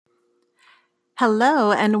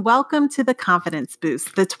Hello, and welcome to the Confidence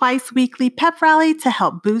Boost, the twice weekly pep rally to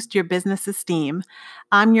help boost your business esteem.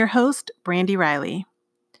 I'm your host, Brandy Riley.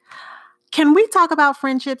 Can we talk about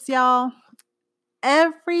friendships, y'all?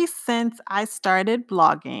 Ever since I started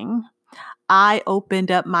blogging, I opened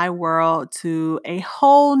up my world to a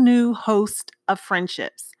whole new host of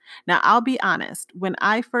friendships. Now, I'll be honest, when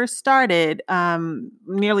I first started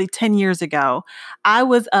nearly 10 years ago, I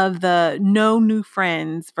was of the no new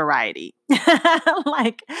friends variety.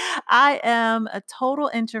 Like, I am a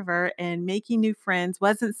total introvert, and making new friends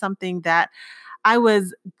wasn't something that I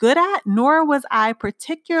was good at, nor was I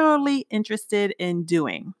particularly interested in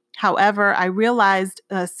doing. However, I realized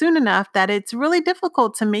soon enough that it's really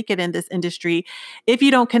difficult to make it in this industry if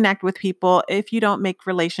you don't connect with people, if you don't make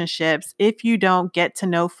relationships, if you don't get to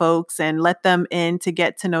know folks and let them in to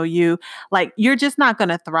get to know you. Like, you're just not going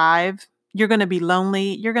to thrive. You're going to be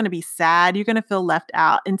lonely. You're going to be sad. You're going to feel left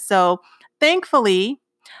out. And so, thankfully,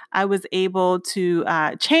 I was able to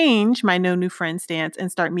change my no new friend stance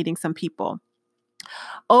and start meeting some people.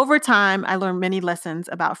 Over time, I learned many lessons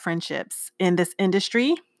about friendships in this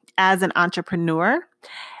industry as an entrepreneur.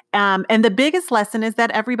 And the biggest lesson is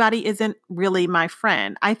that everybody isn't really my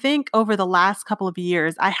friend. I think over the last couple of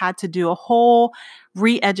years, I had to do a whole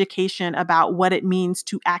re-education about what it means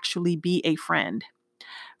to actually be a friend.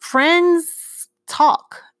 Friends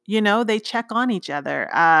talk, they check on each other.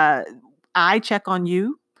 I check on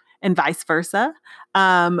you and vice versa.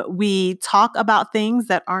 We talk about things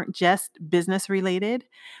that aren't just business related.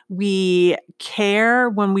 We care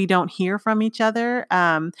when we don't hear from each other.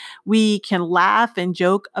 We can laugh and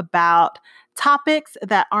joke about topics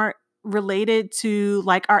that aren't related to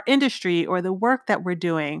like our industry or the work that we're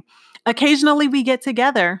doing. Occasionally we get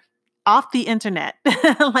together off the internet,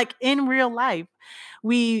 like in real life.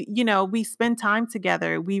 We spend time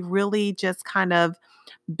together. We really just kind of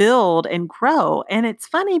build and grow. And it's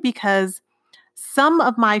funny because some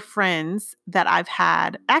of my friends that I've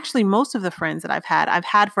had, actually, most of the friends that I've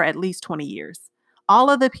had for at least 20 years. All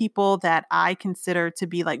of the people that I consider to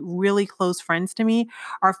be like really close friends to me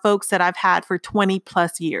are folks that I've had for 20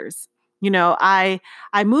 plus years. I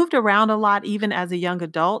moved around a lot even as a young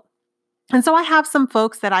adult. And so I have some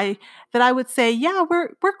folks that I would say, yeah,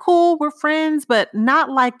 we're cool, we're friends, but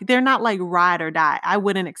they're not like ride or die. I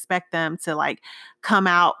wouldn't expect them to like come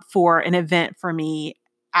out for an event for me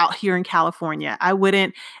out here in California. I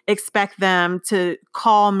wouldn't expect them to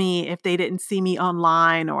call me if they didn't see me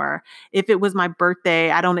online, or if it was my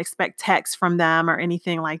birthday. I don't expect texts from them or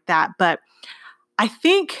anything like that. But I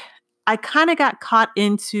think I kind of got caught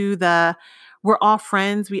into we're all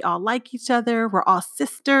friends. We all like each other. We're all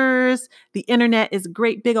sisters. The internet is a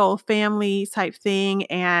great big old family type thing.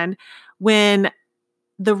 And when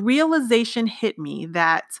the realization hit me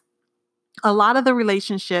that a lot of the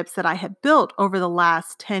relationships that I had built over the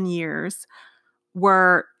last 10 years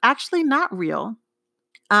were actually not real,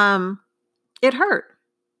 it hurt.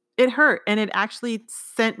 It hurt. And it actually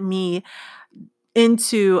sent me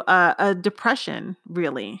into a depression,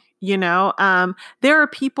 really. There are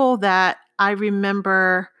people that I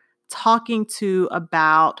remember talking to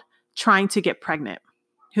about trying to get pregnant,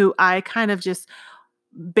 who I kind of just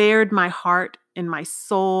bared my heart and my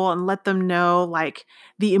soul and let them know like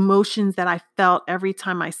the emotions that I felt every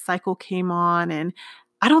time my cycle came on. And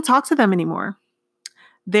I don't talk to them anymore.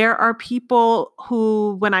 There are people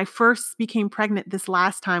who, when I first became pregnant this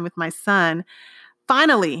last time with my son,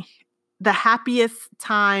 finally, the happiest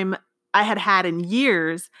time I had had in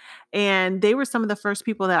years. And they were some of the first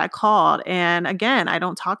people that I called. And again, I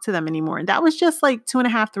don't talk to them anymore. And that was just like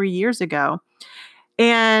 2.5, 3 years ago.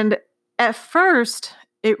 And at first,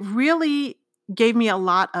 it really gave me a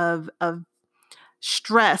lot of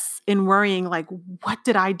stress and worrying, like, what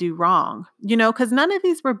did I do wrong? Because none of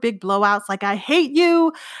these were big blowouts. Like, I hate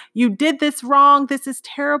you. You did this wrong. This is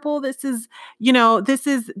terrible. This is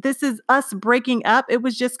us breaking up. It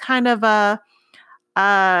was just kind of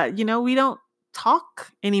we don't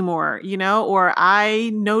talk anymore, or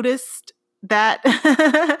I noticed that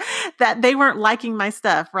that they weren't liking my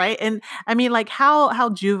stuff, right? And I mean, like, how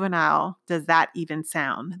juvenile does that even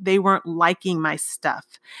sound? They weren't liking my stuff.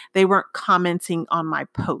 They weren't commenting on my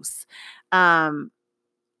posts. But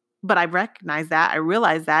I recognize that. I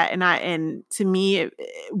realize that. And to me,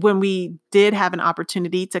 when we did have an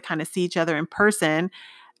opportunity to kind of see each other in person,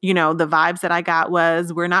 the vibes that I got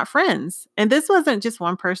was, we're not friends. And this wasn't just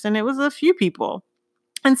one person. It was a few people.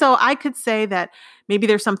 And so I could say that maybe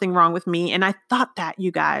there's something wrong with me. And I thought that,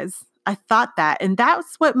 you guys, I thought that. And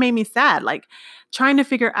that's what made me sad, like trying to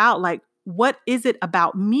figure out, like, what is it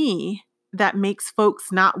about me that makes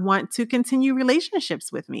folks not want to continue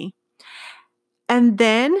relationships with me? And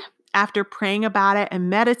then after praying about it and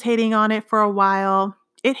meditating on it for a while,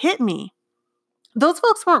 it hit me. Those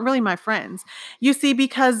folks weren't really my friends. You see,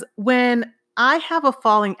 because when I have a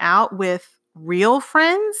falling out with real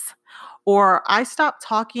friends, or I stop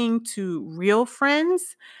talking to real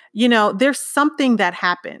friends, there's something that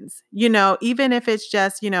happens, even if it's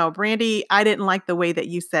just, Brandy, I didn't like the way that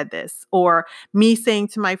you said this, or me saying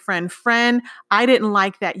to my friend, I didn't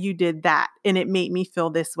like that you did that and it made me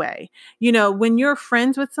feel this way. When you're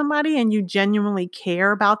friends with somebody and you genuinely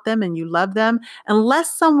care about them and you love them,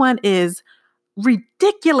 unless someone is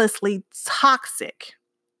ridiculously toxic,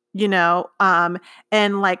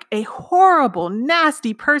 and like a horrible,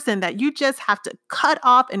 nasty person that you just have to cut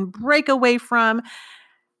off and break away from,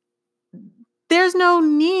 there's no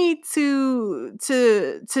need to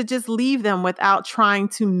just leave them without trying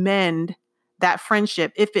to mend that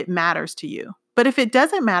friendship if it matters to you. But if it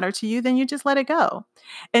doesn't matter to you, then you just let it go.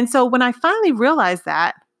 And so when I finally realized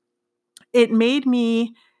that, it made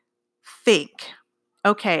me think,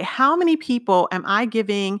 okay, how many people am I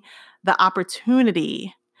giving the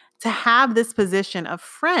opportunity to have this position of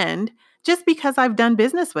friend just because I've done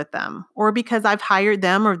business with them, or because I've hired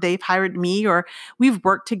them, or they've hired me, or we've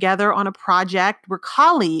worked together on a project, we're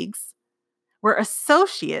colleagues, we're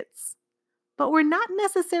associates, but we're not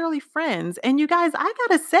necessarily friends. And you guys, I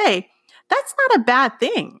gotta say, that's not a bad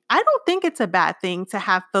thing. I don't think it's a bad thing to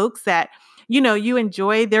have folks that, you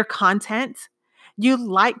enjoy their content. You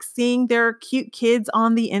like seeing their cute kids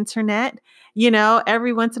on the internet.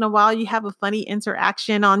 Every once in a while you have a funny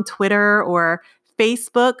interaction on Twitter or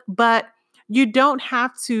Facebook, but you don't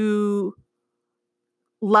have to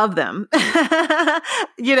love them.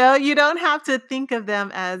 You don't have to think of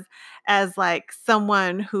them as like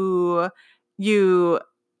someone who you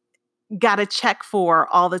got to check for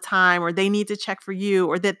all the time, or they need to check for you,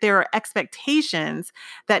 or that there are expectations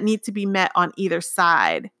that need to be met on either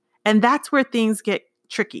side. And that's where things get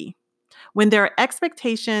tricky. When there are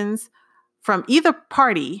expectations from either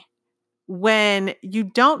party, when you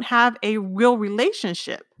don't have a real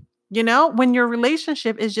relationship, when your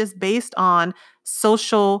relationship is just based on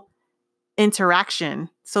social interaction,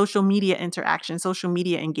 social media interaction, social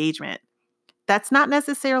media engagement, that's not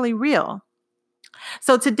necessarily real.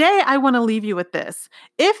 So today I want to leave you with this.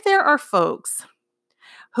 If there are folks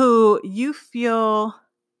who you feel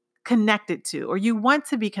connected to, or you want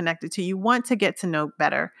to be connected to, you want to get to know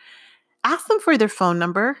better, ask them for their phone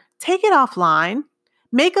number, take it offline,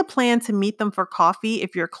 make a plan to meet them for coffee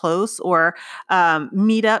if you're close, or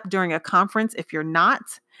meet up during a conference if you're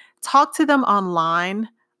not. Talk to them online,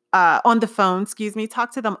 on the phone,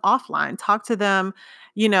 talk to them offline, talk to them,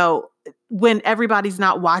 when everybody's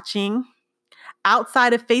not watching,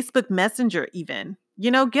 outside of Facebook Messenger even.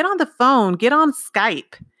 Get on the phone, get on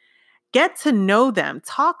Skype, get to know them,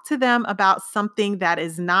 talk to them about something that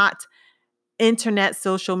is not internet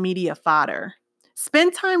social media fodder.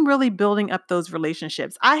 Spend time really building up those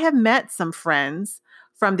relationships. I have met some friends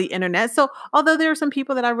from the internet. So although there are some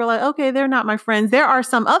people that I realize, okay, they're not my friends, there are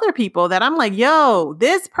some other people that I'm like, yo,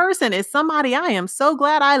 this person is somebody I am so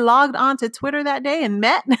glad I logged on to Twitter that day and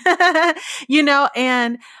met,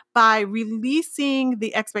 and by releasing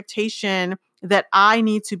the expectation that I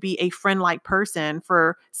need to be a friend-like person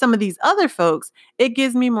for some of these other folks, it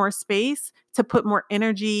gives me more space to put more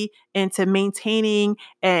energy into maintaining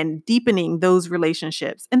and deepening those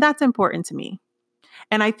relationships. And that's important to me.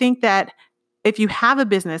 And I think that if you have a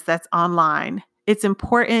business that's online, it's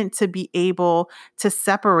important to be able to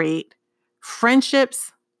separate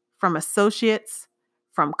friendships from associates,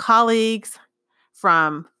 from colleagues,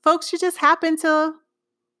 from folks you just happen to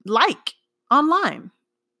like online.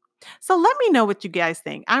 So let me know what you guys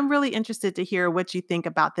think. I'm really interested to hear what you think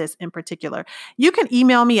about this in particular. You can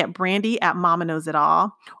email me at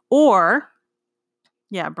brandy@mamaknowsitall, or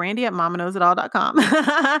brandy@mamaknowsitall.com.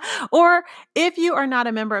 Or if you are not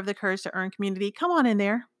a member of the Courage to Earn community, come on in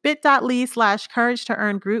there, bit.ly/courage to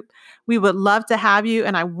earn group. We would love to have you,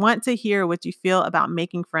 and I want to hear what you feel about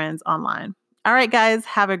making friends online. All right, guys,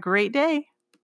 have a great day.